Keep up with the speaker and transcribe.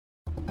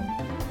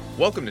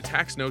Welcome to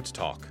Tax Notes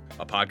Talk,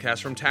 a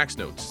podcast from Tax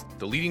Notes,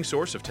 the leading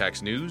source of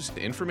tax news,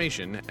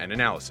 information, and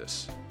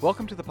analysis.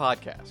 Welcome to the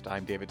podcast.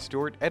 I'm David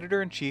Stewart,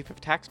 Editor-in-Chief of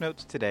Tax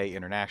Notes Today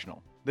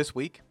International. This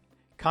week,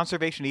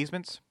 Conservation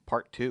Easements,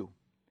 Part 2.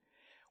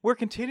 We're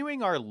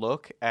continuing our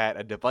look at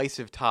a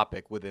divisive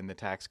topic within the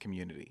tax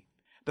community.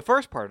 The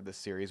first part of this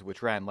series,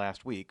 which ran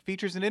last week,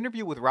 features an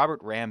interview with Robert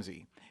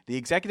Ramsey, the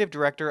Executive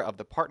Director of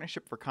the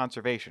Partnership for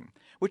Conservation,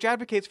 which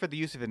advocates for the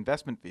use of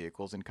investment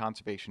vehicles in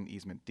conservation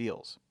easement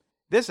deals.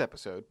 This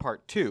episode,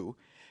 Part 2,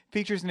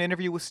 features an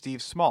interview with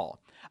Steve Small,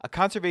 a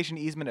conservation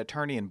easement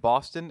attorney in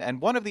Boston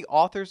and one of the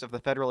authors of the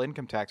federal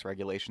income tax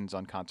regulations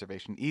on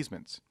conservation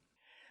easements.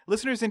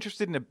 Listeners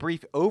interested in a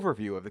brief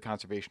overview of the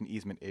conservation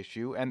easement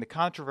issue and the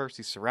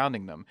controversies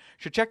surrounding them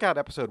should check out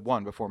Episode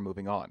 1 before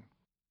moving on.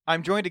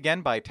 I'm joined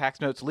again by Tax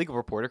Notes legal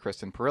reporter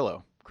Kristen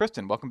Perillo.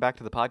 Kristen, welcome back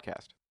to the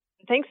podcast.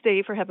 Thanks,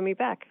 Dave, for having me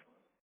back.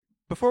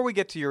 Before we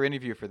get to your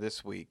interview for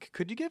this week,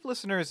 could you give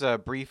listeners a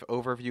brief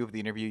overview of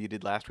the interview you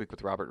did last week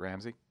with Robert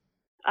Ramsey?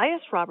 I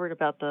asked Robert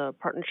about the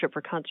Partnership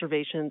for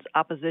Conservation's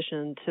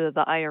opposition to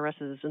the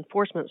IRS's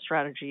enforcement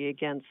strategy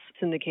against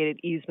syndicated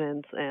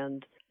easements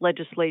and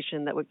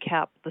legislation that would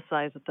cap the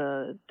size of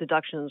the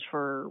deductions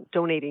for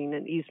donating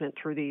an easement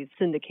through these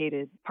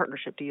syndicated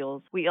partnership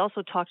deals. We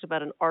also talked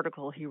about an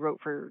article he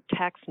wrote for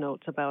Tax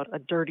Notes about a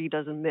dirty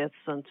dozen myths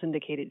on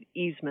syndicated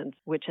easements,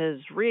 which has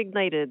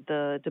reignited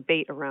the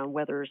debate around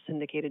whether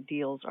syndicated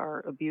deals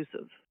are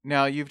abusive.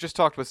 Now, you've just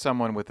talked with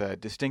someone with a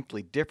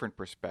distinctly different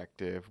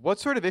perspective. What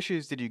sort of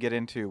issues did you get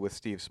into with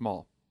Steve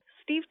Small?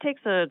 Steve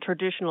takes a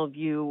traditional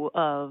view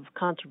of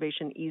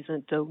conservation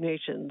easement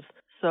donations.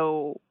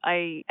 So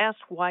I asked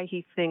why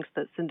he thinks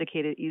that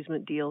syndicated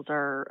easement deals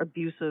are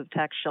abusive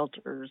tax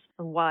shelters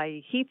and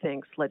why he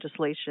thinks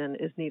legislation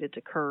is needed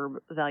to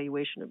curb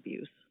valuation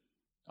abuse.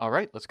 All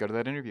right, let's go to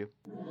that interview.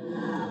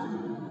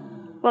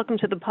 Welcome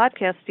to the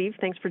podcast, Steve.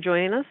 Thanks for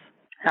joining us.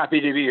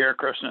 Happy to be here,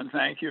 Kristen.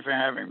 Thank you for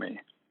having me.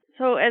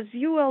 So as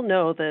you well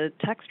know, the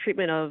tax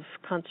treatment of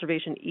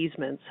conservation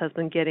easements has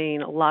been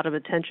getting a lot of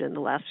attention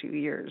the last few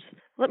years.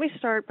 Let me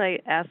start by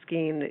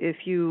asking if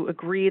you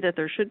agree that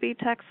there should be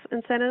tax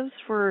incentives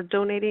for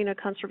donating a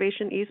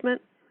conservation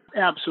easement?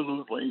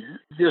 Absolutely.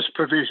 This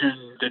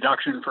provision,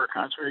 deduction for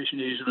conservation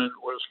easement,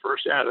 was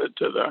first added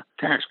to the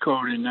tax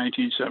code in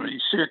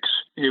 1976.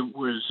 It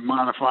was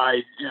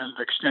modified and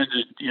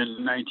extended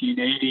in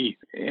 1980.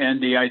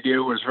 And the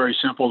idea was very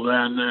simple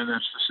then, and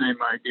it's the same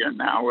idea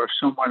now. If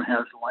someone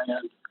has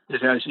land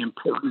that has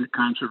important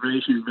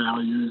conservation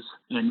values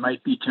and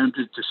might be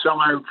tempted to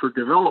sell out for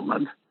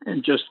development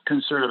and just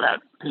consider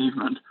that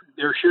pavement,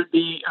 there should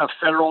be a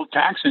federal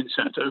tax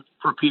incentive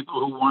for people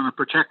who want to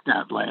protect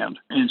that land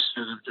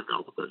instead of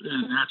develop it.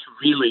 And that's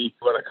really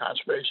what a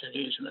conservation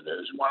easement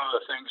is. One of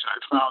the things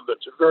I've found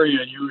that's very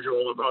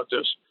unusual about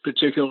this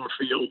particular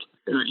field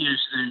is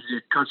that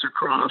it cuts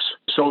across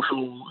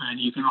social and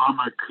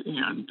economic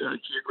and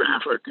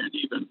geographic and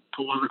even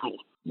political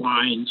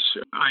lines.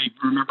 I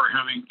remember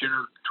having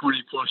dinner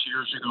 20 plus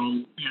years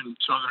ago in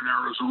southern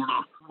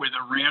Arizona with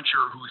a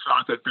rancher who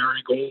thought that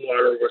Barry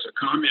Goldwater was a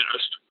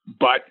communist,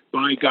 but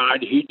by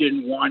God, he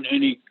didn't want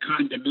any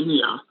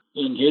condominium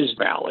in his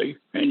valley,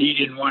 and he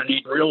didn't want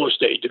any real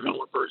estate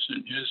developers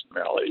in his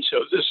valley.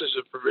 So this is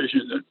a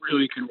provision that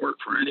really can work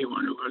for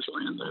anyone who has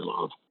land they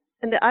love.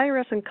 And the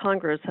IRS and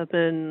Congress have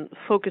been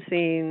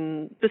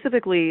focusing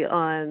specifically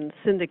on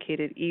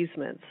syndicated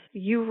easements.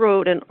 You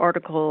wrote an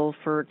article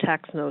for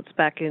Tax Notes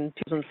back in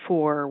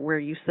 2004 where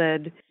you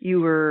said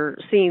you were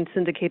seeing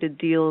syndicated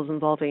deals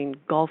involving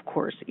golf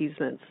course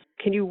easements.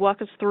 Can you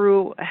walk us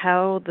through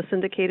how the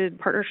syndicated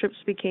partnerships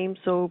became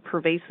so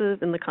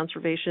pervasive in the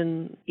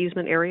conservation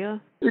easement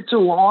area? It's a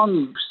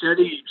long,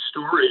 steady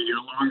story, a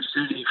long,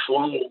 steady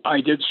flow. I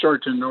did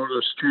start to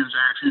notice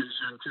transactions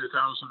in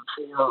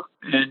 2004.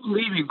 And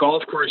leaving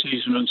golf course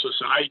easements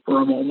aside for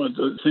a moment,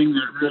 the thing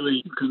that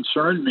really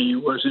concerned me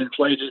was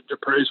inflated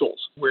appraisals,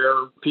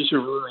 where a piece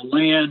of rural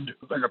land,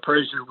 an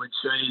appraiser would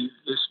say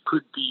this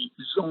could be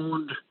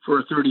zoned for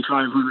a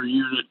 3,500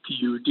 unit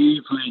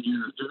PUD, planned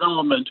unit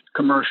development,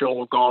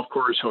 commercial golf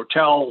course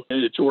hotel,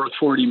 and it's worth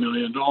 $40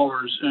 million.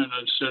 And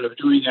instead of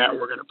doing that,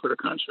 we're going to put a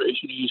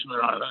conservation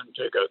easement on it and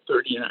take a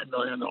 $39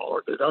 million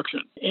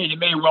deduction. And it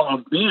may well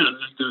have been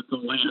that the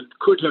land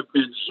could have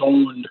been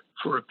zoned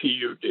for a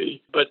PUD,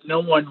 but no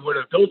one would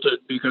have built it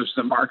because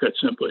the market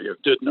simply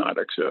did not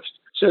exist.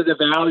 So the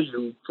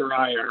value for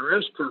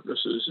IRS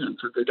purposes and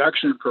for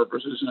deduction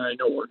purposes, and I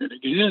know we're going to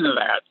get into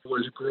that,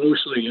 was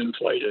grossly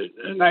inflated.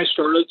 And I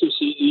started to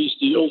see these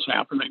deals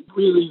happening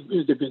really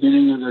at the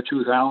beginning of the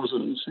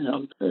 2000s.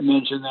 And I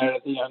mentioned that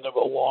at the end of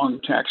a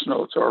long Tax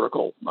Notes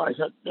article I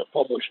had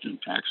published in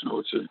Tax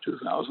Notes in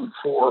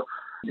 2004.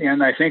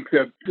 And I think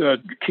that the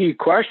key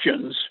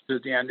questions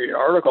at the end of the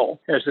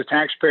article, has the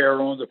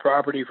taxpayer owned the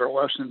property for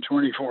less than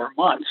 24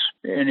 months?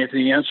 And if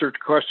the answer to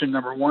question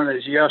number one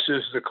is yes,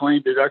 is the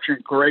claim deduction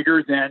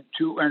greater than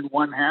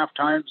 2.5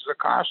 times the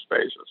cost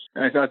basis?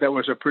 And I thought that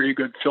was a pretty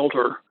good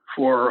filter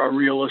for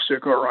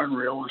realistic or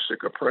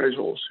unrealistic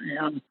appraisals.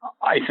 And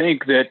I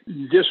think that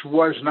this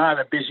was not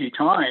a busy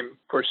time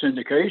for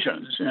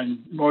syndications, and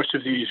most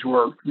of these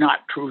were not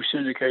true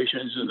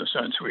syndications in the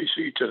sense we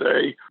see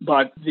today.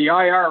 But the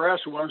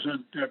IRS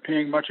wasn't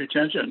paying much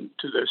attention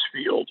to this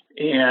field.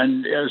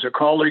 And as a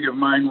colleague of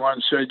mine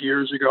once said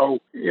years ago,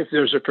 if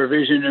there's a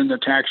provision in the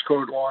tax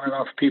code long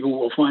enough, people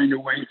will find a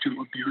way to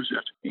abuse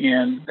it.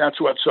 And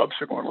that's what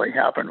subsequently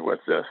happened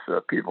with this.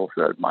 People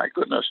said, my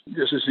goodness,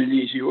 this is an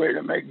easy way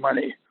to make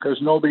money because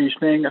nobody's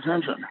paying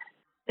attention.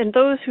 And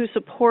those who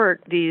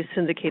support these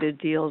syndicated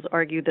deals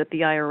argue that the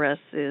IRS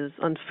is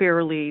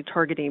unfairly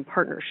targeting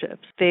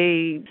partnerships.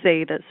 They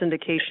say that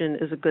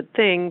syndication is a good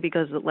thing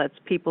because it lets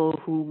people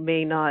who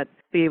may not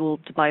be able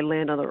to buy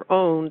land on their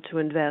own to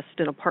invest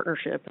in a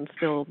partnership and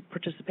still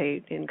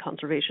participate in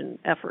conservation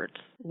efforts.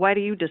 Why do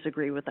you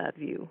disagree with that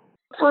view?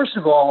 First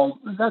of all,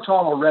 that's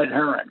all a red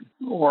herring,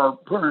 or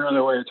put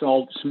another way, it's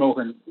all smoke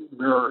and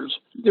mirrors.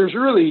 There's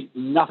really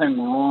nothing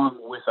wrong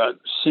with a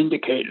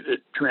syndicated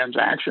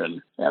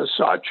transaction as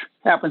such.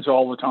 Happens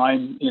all the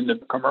time in the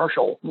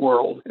commercial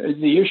world.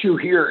 The issue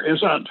here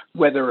isn't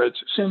whether it's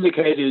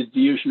syndicated.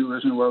 The issue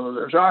isn't whether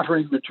there's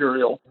offering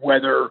material,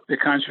 whether the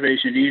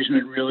conservation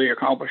easement really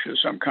accomplishes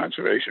some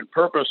conservation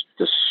purpose.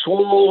 The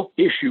sole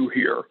issue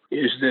here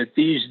is that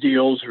these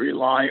deals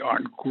rely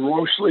on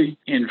grossly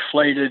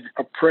inflated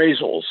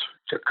appraisals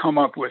to come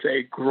up with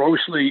a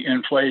grossly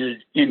inflated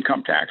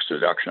income tax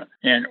deduction.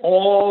 And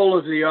all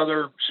of the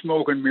other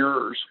smoke and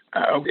mirrors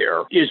out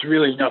there is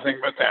really nothing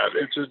but that.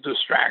 It's a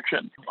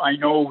distraction. I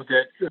know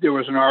that there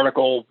was an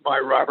article by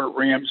Robert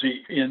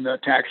Ramsey in the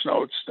tax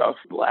notes stuff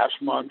last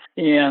month.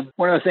 And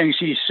one of the things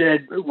he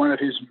said, one of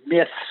his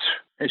myths,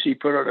 as he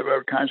put it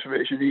about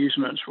conservation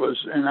easements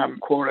was, and I'm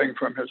quoting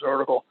from his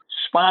article,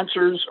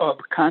 sponsors of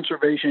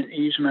conservation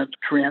easement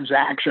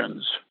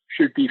transactions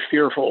should be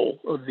fearful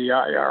of the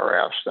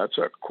IRS. That's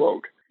a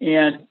quote.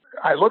 And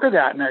I look at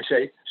that and I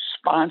say,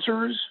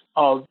 sponsors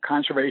of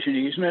conservation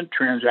easement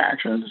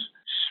transactions,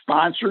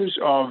 sponsors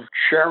of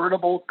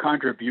charitable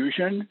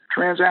contribution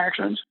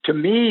transactions, to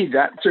me,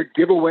 that's a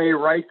giveaway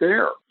right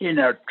there. In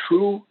a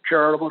true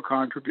charitable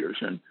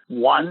contribution,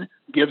 one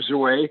gives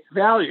away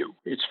value.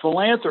 It's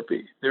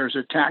philanthropy. There's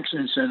a tax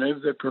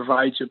incentive that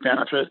provides a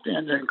benefit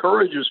and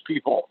encourages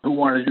people who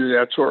want to do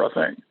that sort of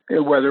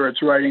thing, whether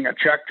it's writing a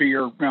check to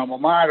your alma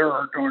mater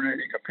or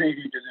donating a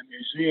painting to the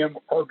museum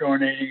or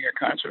donating a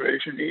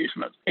conservation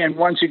easement. And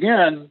once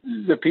again,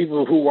 the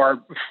people who are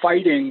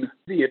fighting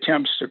the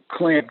attempts to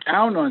clamp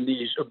down on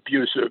these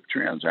abusive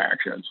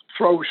transactions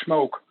throw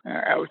smoke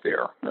out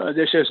there.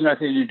 This has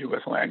nothing to do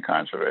with land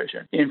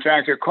conservation. In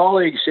fact, a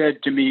colleague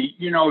said to me,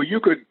 you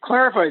could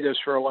clarify this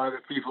for a lot of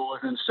people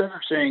if instead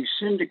of saying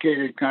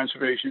syndicated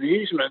conservation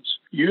easements,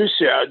 you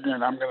said,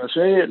 and I'm going to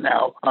say it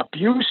now,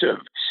 abusive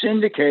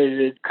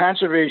syndicated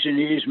conservation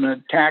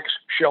easement tax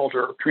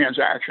shelter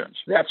transactions.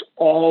 That's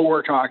all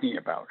we're talking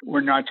about.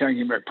 We're not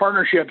talking about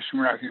partnerships.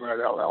 We're not talking about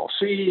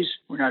LLCs.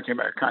 We're not talking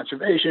about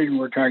conservation.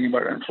 We're talking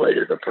about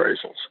inflated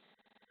appraisals.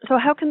 So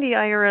how can the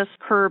IRS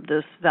curb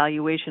this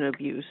valuation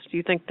abuse? Do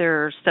you think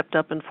their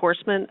stepped-up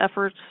enforcement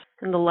efforts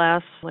in the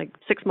last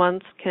 6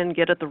 months can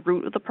get at the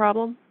root of the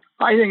problem?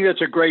 I think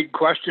that's a great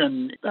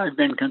question. I've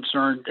been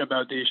concerned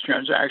about these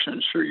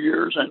transactions for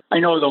years. And I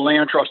know the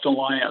Land Trust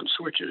Alliance,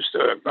 which is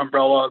the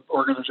umbrella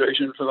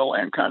organization for the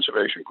land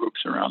conservation groups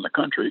around the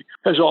country,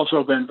 has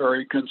also been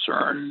very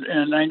concerned.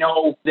 And I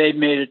know they've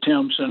made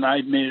attempts, and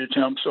I've made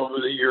attempts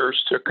over the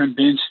years to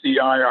convince the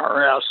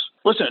IRS,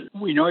 listen,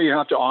 we know you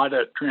have to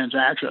audit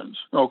transactions,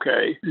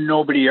 okay?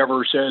 Nobody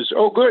ever says,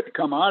 oh, good,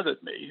 come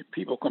audit me.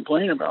 People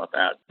complain about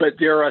that. But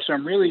there are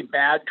some really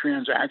bad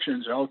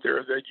transactions out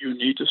there that you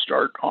need to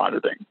start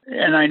auditing.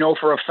 And I know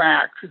for a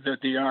fact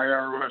that the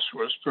IRS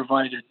was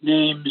provided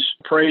names,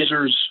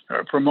 appraisers,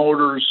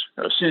 promoters,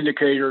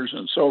 syndicators,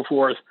 and so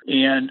forth,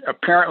 and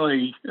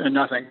apparently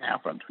nothing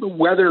happened.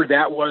 Whether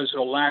that was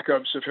a lack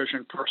of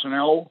sufficient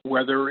personnel,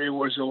 whether it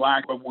was a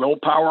lack of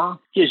willpower,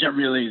 isn't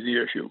really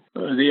the issue.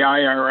 The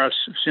IRS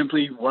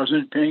simply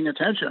wasn't paying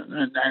attention.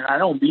 And I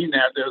don't mean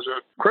that as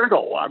a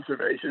critical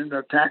observation.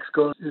 The tax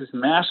code is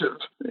massive,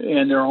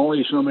 and there are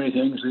only so many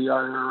things the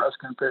IRS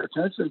can pay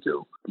attention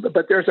to.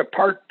 But there's a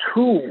part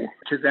two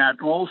to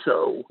that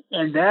also,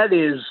 and that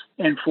is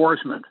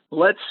enforcement.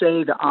 Let's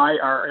say the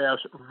IRS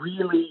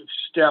really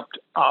stepped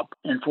up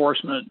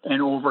enforcement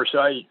and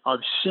oversight of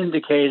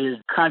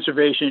syndicated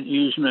conservation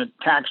easement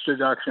tax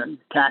deduction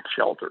tax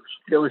shelters.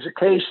 There was a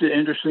case that,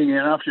 interestingly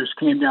enough, just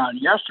came down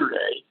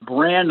yesterday.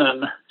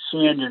 Brandon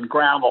Sand and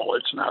Gravel.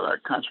 It's not a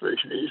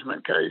conservation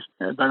easement case,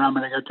 but I'm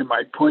going to get to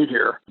my point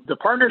here. The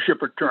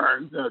partnership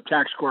return, the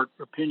tax court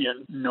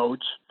opinion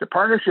notes, the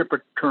partnership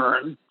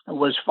return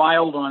was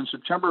filed on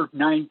September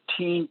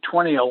 19,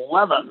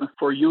 2011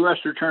 for U.S.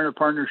 Return of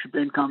Partnership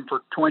Income for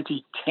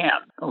 2010.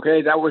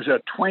 Okay, that was a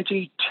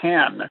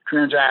 2010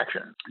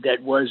 transaction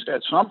that was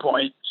at some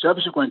point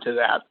subsequent to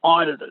that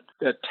audited.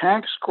 The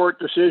tax court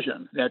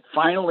decision that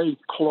finally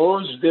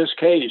closed this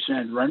case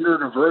and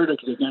rendered a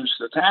verdict against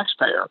the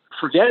taxpayer,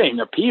 forgetting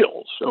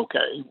appeals,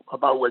 okay,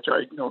 about which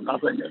I know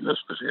nothing in this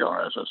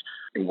particular instance,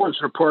 it was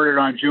reported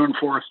on June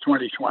 4th,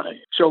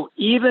 2020. So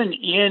even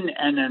in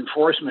an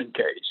enforcement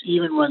case,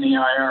 even when the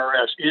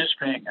IRS is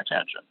paying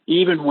attention,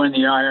 even when the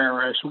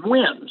IRS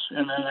wins,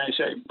 and then I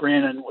say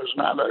Brannan was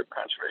not a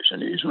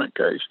conservation easement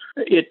case,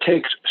 it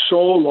takes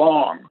so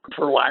long,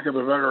 for lack of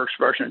a better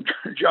expression,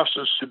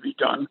 justice to be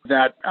done,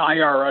 that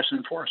IRS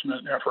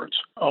enforcement efforts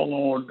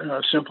alone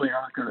simply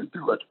aren't going to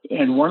do it.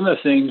 And one of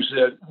the things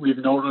that we've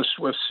noticed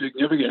with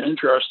significant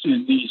interest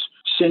in these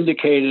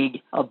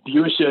syndicated,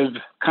 abusive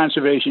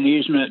conservation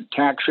easement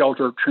tax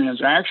shelter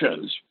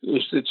transactions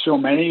is that so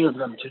many of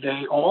them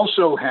today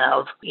also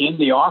have in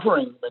the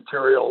offering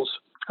materials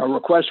a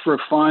request for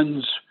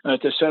funds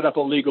to set up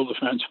a legal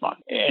defense fund.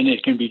 And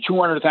it can be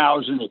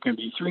 $200,000, it can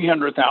be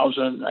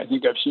 $300,000. I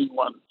think I've seen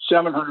one,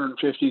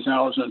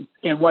 $750,000.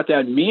 And what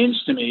that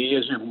means to me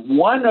is if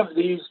one of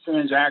these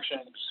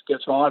transactions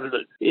gets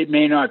audited, it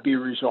may not be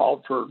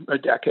resolved for a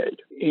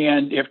decade.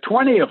 And if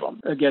 20 of them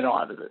get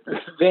audited,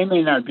 they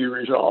may not be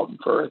resolved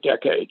for a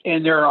decade.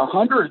 And there are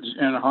hundreds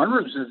and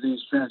hundreds of these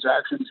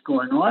transactions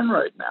going on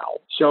right now.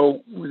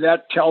 So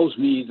that tells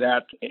me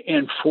that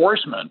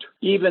enforcement,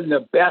 even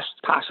the best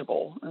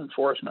possible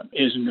enforcement,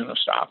 isn't going to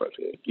stop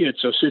it.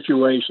 It's a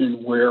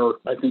situation where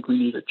I think we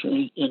need a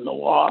change in the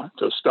law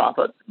to stop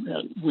it.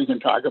 And we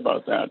can talk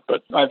about that.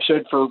 But I've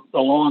said for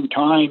a long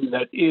time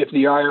that if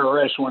the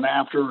IRS went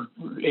after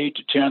 8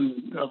 to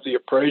 10 of the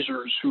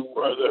appraisers who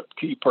are the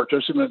key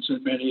participants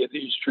in many of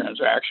these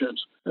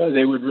transactions,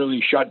 they would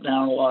really shut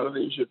down a lot of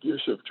these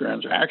abusive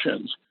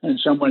transactions. And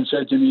someone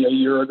said to me a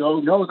year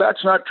ago, no,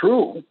 that's not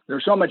true.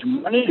 There's so much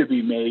money to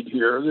be made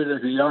here that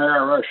if the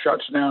IRS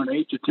shuts down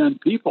 8 to 10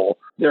 people,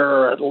 there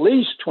are at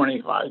least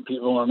 25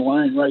 people in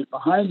line right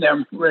behind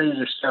them ready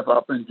to step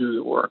up and do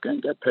the work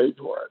and get paid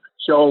for it.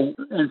 So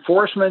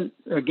enforcement,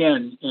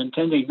 again,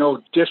 intending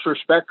no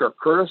disrespect or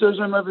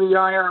criticism of the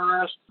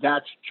IRS,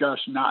 that's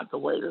just not the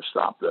way to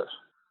stop this.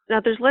 Now,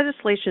 there's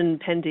legislation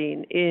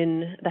pending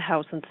in the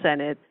House and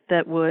Senate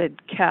that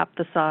would cap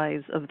the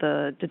size of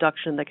the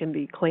deduction that can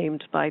be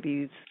claimed by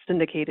these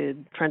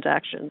syndicated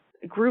transactions.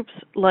 Groups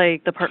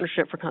like the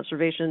Partnership for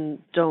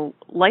Conservation don't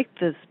like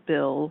this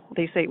bill.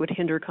 They say it would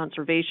hinder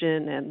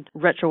conservation and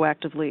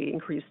retroactively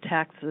increase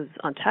taxes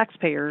on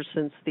taxpayers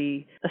since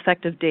the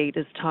effective date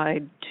is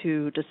tied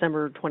to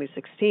December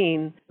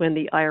 2016 when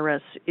the IRS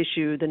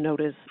issued the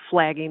notice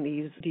flagging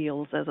these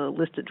deals as a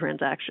listed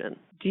transaction.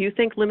 Do you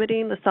think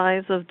limiting the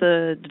size of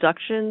the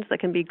deductions that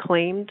can be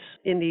claimed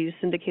in these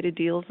syndicated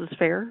deals is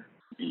fair?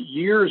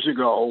 Years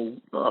ago,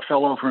 a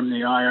fellow from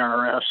the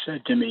IRS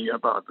said to me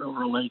about a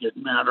related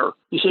matter.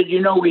 He said,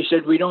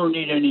 we don't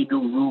need any new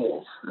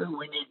rules.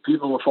 We need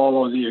people to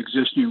follow the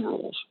existing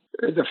rules.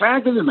 The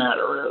fact of the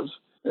matter is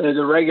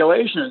the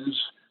regulations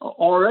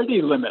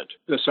already limit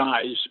the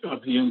size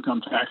of the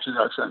income tax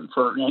deduction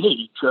for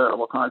any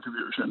charitable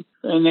contribution,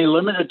 and they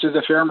limit it to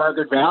the fair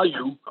market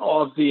value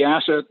of the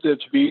asset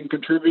that's being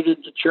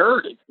contributed to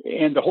charity.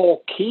 And the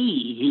whole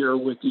key here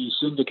with these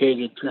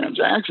syndicated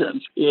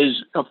transactions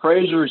is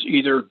appraisers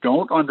either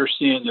don't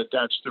understand that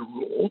that's the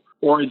rule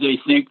or they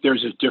think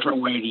there's a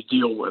different way to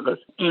deal with it.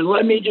 And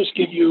let me just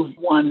give you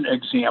one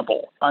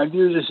example. I've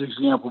used this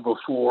example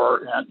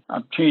before, and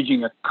I'm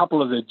changing a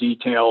couple of the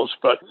details,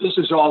 but this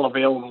is all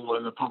available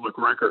in the public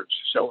records,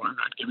 so I'm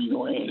not giving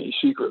away any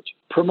secrets.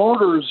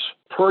 Promoters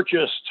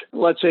purchased,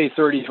 let's say,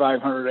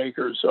 3,500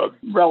 acres of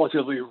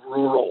relatively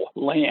rural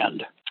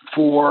land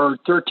for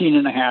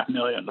 $13.5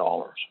 million.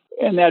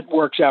 And that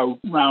works out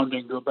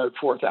rounding to about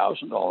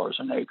 $4,000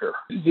 an acre.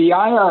 The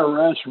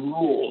IRS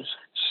rules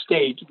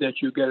state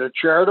that you get a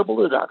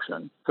charitable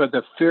deduction for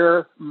the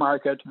fair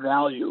market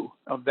value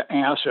of the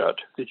asset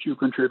that you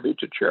contribute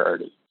to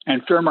charity.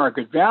 And fair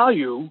market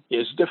value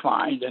is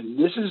defined, and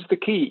this is the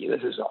key.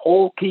 This is the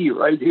whole key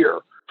right here.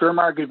 Fair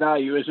market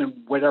value isn't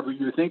whatever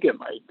you think it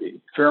might be.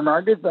 Fair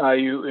market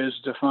value is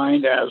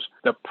defined as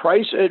the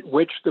price at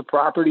which the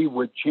property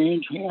would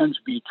change hands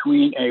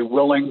between a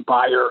willing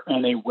buyer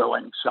and a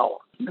willing seller.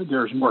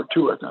 There's more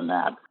to it than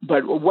that.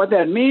 But what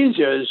that means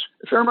is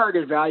fair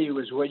market value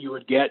is what you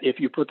would get if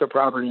you put the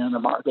property on the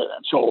market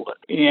and sold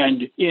it.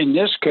 And in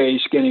this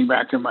case, getting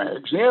back to my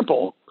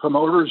example,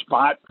 promoters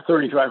bought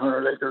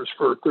 3,500 acres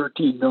for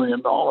 $13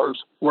 million,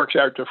 works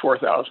out to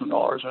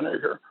 $4,000 an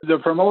acre. The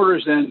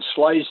promoters then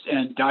sliced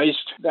and diced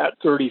that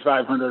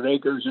 3,500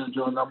 acres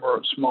into a number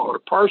of smaller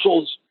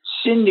parcels,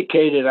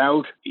 syndicated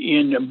out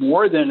in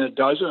more than a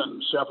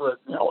dozen separate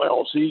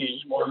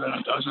LLCs, more than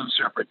a dozen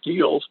separate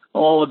deals,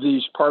 all of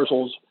these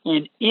parcels,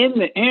 and in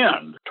the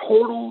end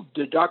total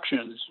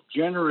deductions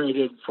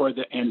generated for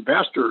the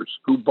investors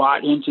who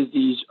bought into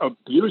these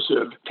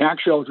abusive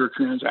tax shelter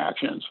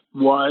transactions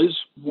was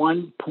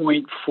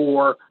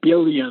 $1.4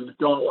 billion.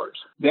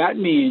 That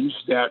means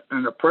that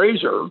an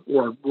appraiser,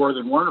 or more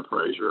than one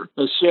appraiser,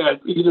 has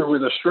said, either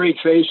with a straight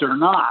face or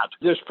not,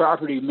 this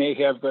property may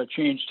have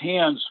changed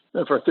hands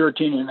for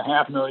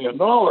 $13.5 million,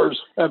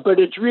 but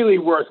it's really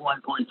worth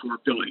 $1.4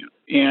 billion.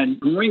 And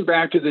going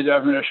back to the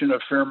definition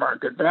of fair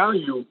market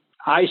value,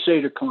 I say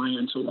to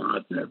clients a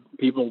lot that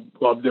people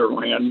love their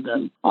land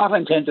and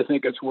often tend to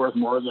think it's worth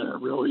more than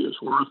it really is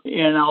worth.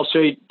 And I'll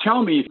say,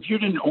 tell me, if you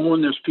didn't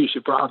own this piece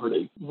of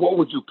property, what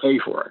would you pay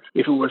for it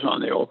if it was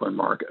on the open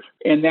market?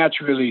 And that's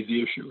really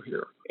the issue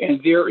here. And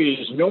there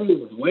is no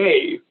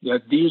way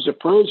that these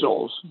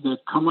appraisals that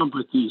come up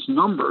with these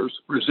numbers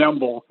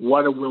resemble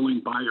what a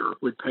willing buyer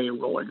would pay a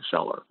willing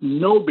seller.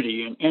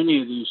 Nobody in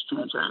any of these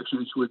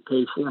transactions would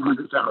pay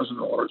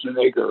 $400,000 an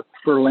acre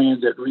for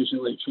land that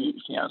recently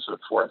changed hands at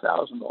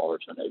 $4,000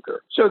 an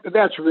acre. So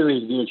that's really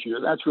the issue.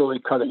 That's really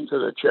cutting to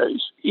the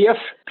chase. If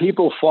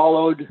people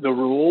followed the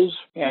rules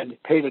and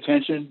paid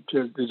attention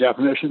to the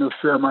definition of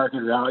fair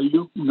market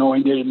value,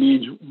 knowing that it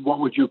means what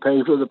would you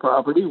pay for the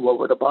property, what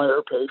would a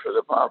buyer pay for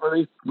the property,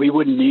 we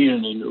wouldn't need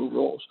any new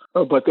rules.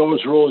 But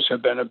those rules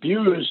have been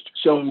abused,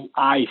 so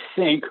I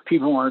think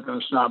people aren't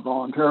going to stop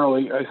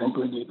voluntarily. I think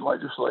we need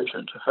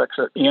legislation to fix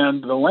it.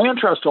 And the Land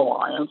Trust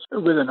Alliance,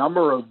 with a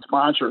number of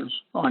sponsors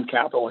on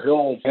Capitol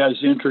Hill, has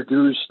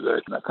introduced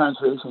the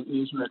Conservation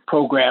Easement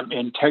Program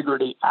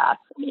Integrity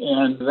Act,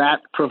 and that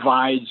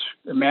provides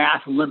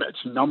math limits,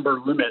 number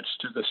limits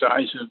to the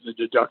size of the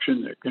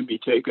deduction that can be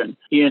taken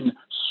in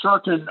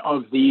certain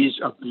of these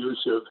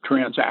abusive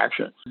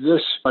transactions.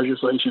 This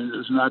legislation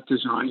is not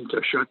designed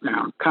to shut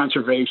down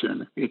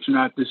conservation. It's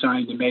not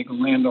designed to make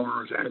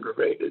landowners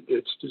aggravated.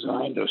 It's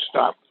designed to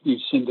stop these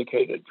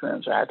syndicated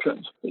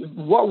transactions.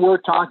 What we're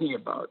talking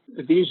about,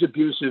 these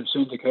abusive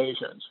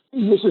syndications,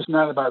 this is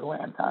not about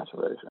land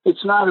conservation.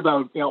 It's not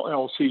about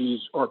LLCs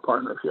or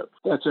partnerships.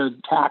 That's a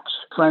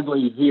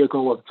tax-friendly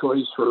vehicle of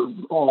choice for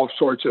all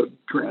sorts of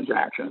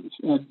transactions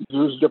and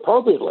used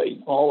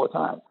appropriately all the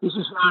time. This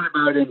is not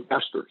about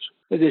investors.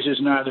 This is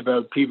not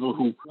about people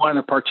who want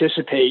to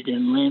participate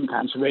in land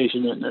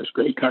conservation in this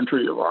great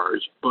country of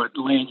ours, but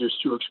land is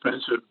too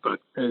expensive, but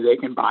they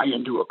can buy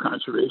into a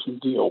conservation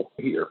deal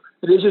here.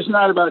 This is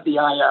not about the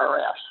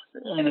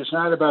IRS, and it's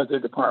not about the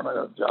Department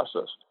of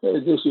Justice.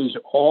 This is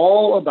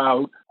all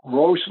about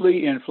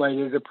grossly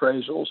inflated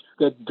appraisals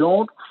that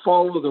don't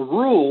follow the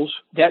rules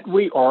that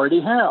we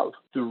already have.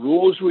 The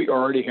rules we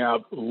already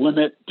have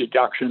limit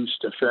deductions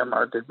to fair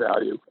market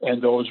value,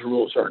 and those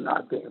rules are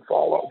not being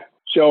followed.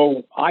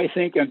 So I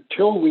think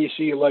until we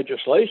see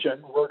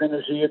legislation, we're going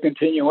to see a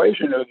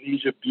continuation of these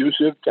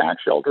abusive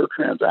tax shelter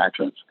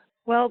transactions.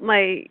 Well,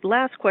 my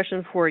last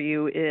question for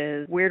you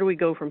is, where do we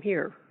go from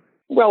here?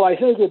 Well, I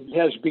think it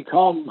has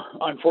become,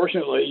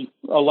 unfortunately,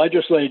 a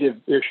legislative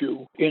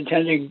issue,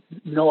 intending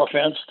no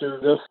offense to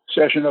this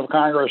session of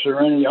Congress or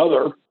any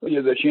other.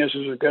 The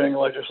chances of getting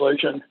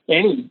legislation,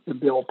 any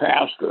bill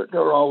passed,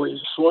 are always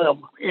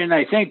slim. And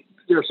I think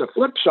there's a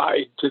flip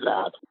side to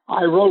that.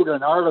 I wrote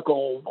an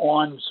article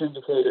on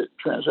syndicated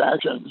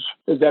transactions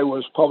that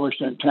was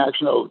published in Tax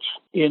Notes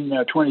in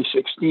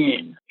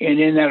 2016. And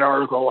in that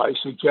article, I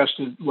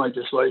suggested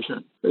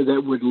legislation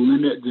that would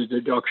limit the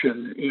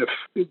deduction if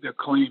the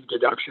claim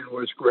deduction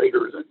was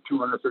greater than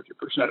 250%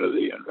 of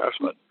the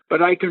investment.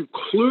 But I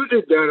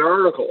concluded that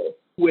article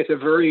with a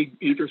very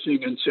interesting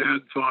and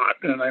sad thought,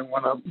 and I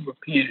want to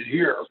repeat it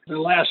here. The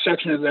last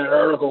section of that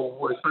article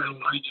was by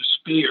Elijah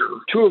Spear.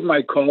 Two of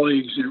my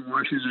colleagues in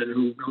Washington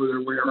who know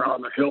their way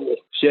around the Hill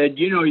said,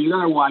 you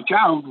got to watch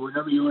out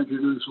whenever you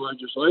introduce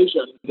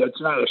legislation. That's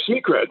not a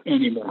secret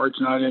anymore.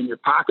 It's not in your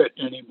pocket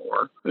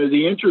anymore.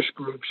 The interest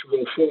groups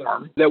will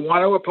form that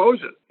want to oppose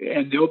it,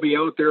 and they'll be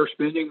out there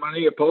spending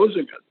money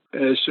opposing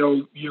it.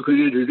 So you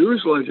can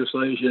introduce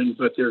legislation,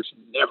 but there's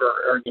never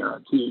a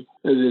guarantee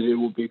that it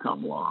will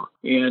become law.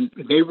 And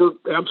they were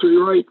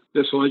absolutely right.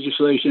 This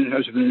legislation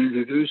has been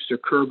introduced to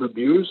curb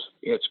abuse.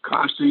 It's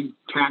costing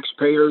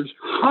taxpayers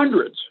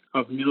hundreds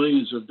of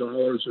millions of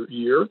dollars a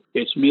year.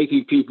 It's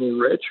making people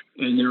rich.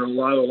 And there are a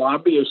lot of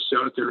lobbyists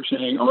out there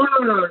saying, oh,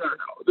 no,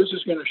 this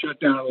is going to shut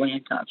down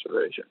land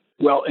conservation.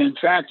 Well, in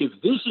fact, if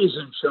this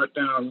isn't shut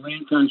down,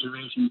 land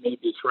conservation may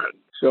be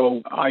threatened.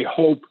 So I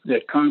hope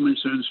that common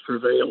sense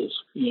prevails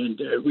and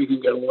we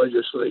can get a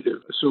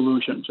legislative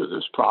solution to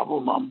this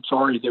problem. I'm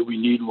sorry that we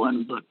need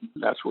one, but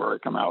that's where I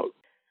come out.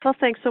 Well,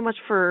 thanks so much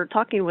for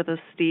talking with us,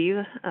 Steve.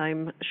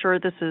 I'm sure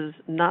this is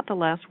not the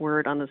last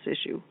word on this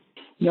issue.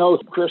 No,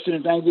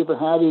 Kristen, thank you for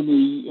having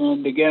me.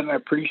 And again, I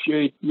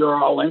appreciate your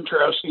all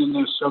interest in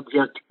this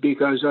subject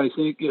because I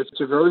think it's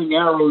a very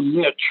narrow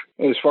niche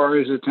as far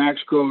as the tax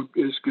code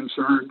is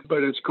concerned,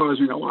 but it's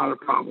causing a lot of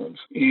problems.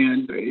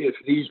 And if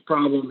these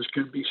problems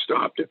can be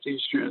stopped, if these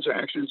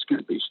transactions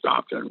can be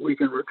stopped, and we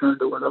can return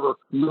to whatever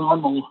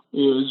normal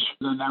is,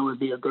 then that would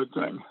be a good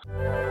thing.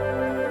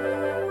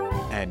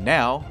 And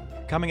now,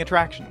 upcoming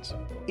attractions.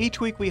 Each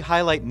week we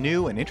highlight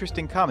new and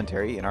interesting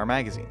commentary in our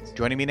magazines.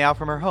 Joining me now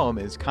from her home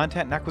is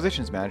Content and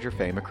Acquisitions Manager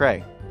Faye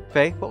McRae.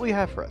 Faye, what will you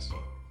have for us?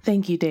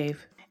 Thank you,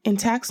 Dave. In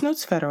Tax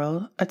Notes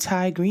Federal,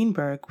 Atai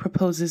Greenberg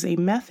proposes a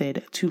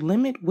method to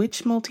limit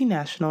which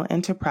multinational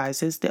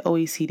enterprises the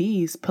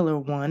OECD's Pillar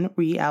 1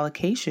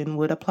 reallocation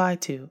would apply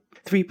to.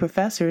 3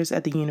 professors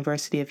at the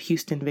University of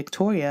Houston,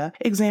 Victoria,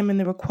 examine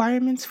the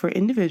requirements for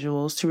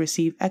individuals to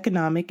receive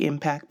economic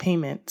impact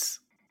payments.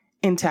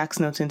 In Tax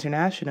Notes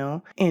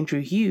International,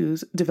 Andrew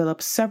Hughes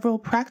develops several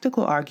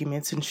practical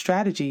arguments and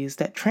strategies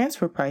that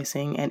transfer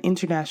pricing and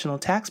international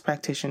tax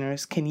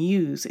practitioners can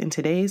use in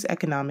today's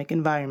economic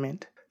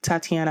environment.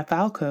 Tatiana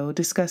Falco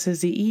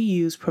discusses the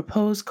EU's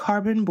proposed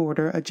carbon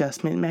border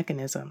adjustment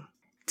mechanism.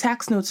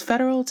 Tax Notes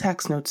Federal,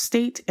 Tax Notes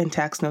State, and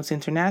Tax Notes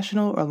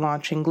International are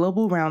launching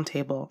Global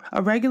Roundtable,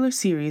 a regular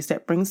series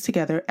that brings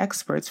together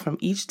experts from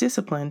each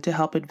discipline to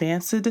help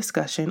advance the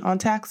discussion on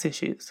tax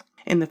issues.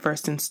 In the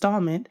first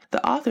installment,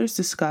 the authors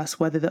discuss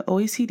whether the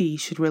OECD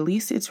should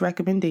release its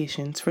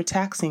recommendations for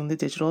taxing the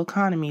digital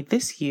economy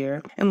this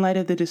year in light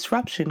of the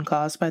disruption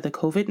caused by the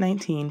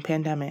COVID-19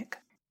 pandemic.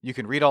 You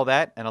can read all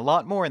that and a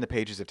lot more in the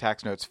pages of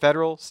Tax Notes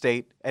Federal,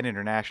 State, and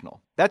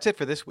International. That's it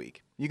for this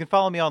week. You can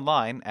follow me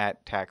online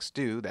at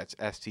TaxStew, that's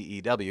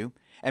S-T-E-W,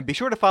 and be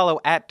sure to follow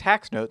at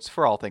Tax Notes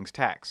for all things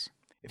tax.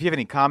 If you have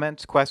any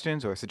comments,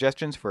 questions, or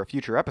suggestions for a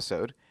future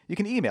episode, you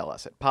can email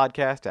us at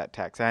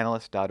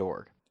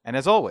podcast@taxanalyst.org. And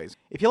as always,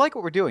 if you like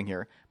what we're doing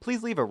here,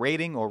 please leave a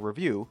rating or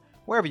review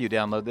wherever you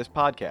download this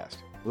podcast.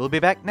 We'll be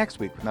back next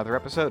week with another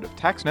episode of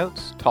Tax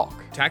Notes Talk.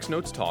 Tax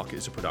Notes Talk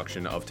is a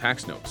production of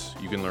Tax Notes.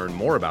 You can learn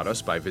more about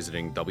us by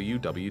visiting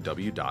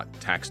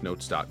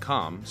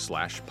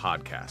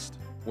www.taxnotes.com/podcast.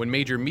 When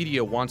major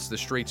media wants the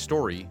straight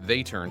story,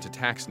 they turn to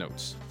Tax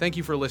Notes. Thank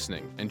you for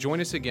listening, and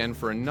join us again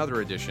for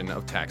another edition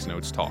of Tax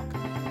Notes Talk.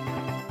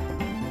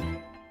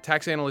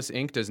 Tax Analyst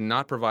Inc. does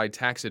not provide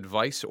tax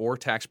advice or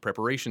tax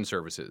preparation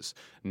services.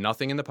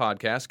 Nothing in the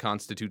podcast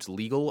constitutes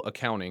legal,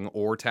 accounting,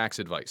 or tax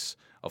advice.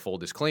 A full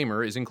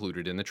disclaimer is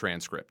included in the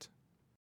transcript.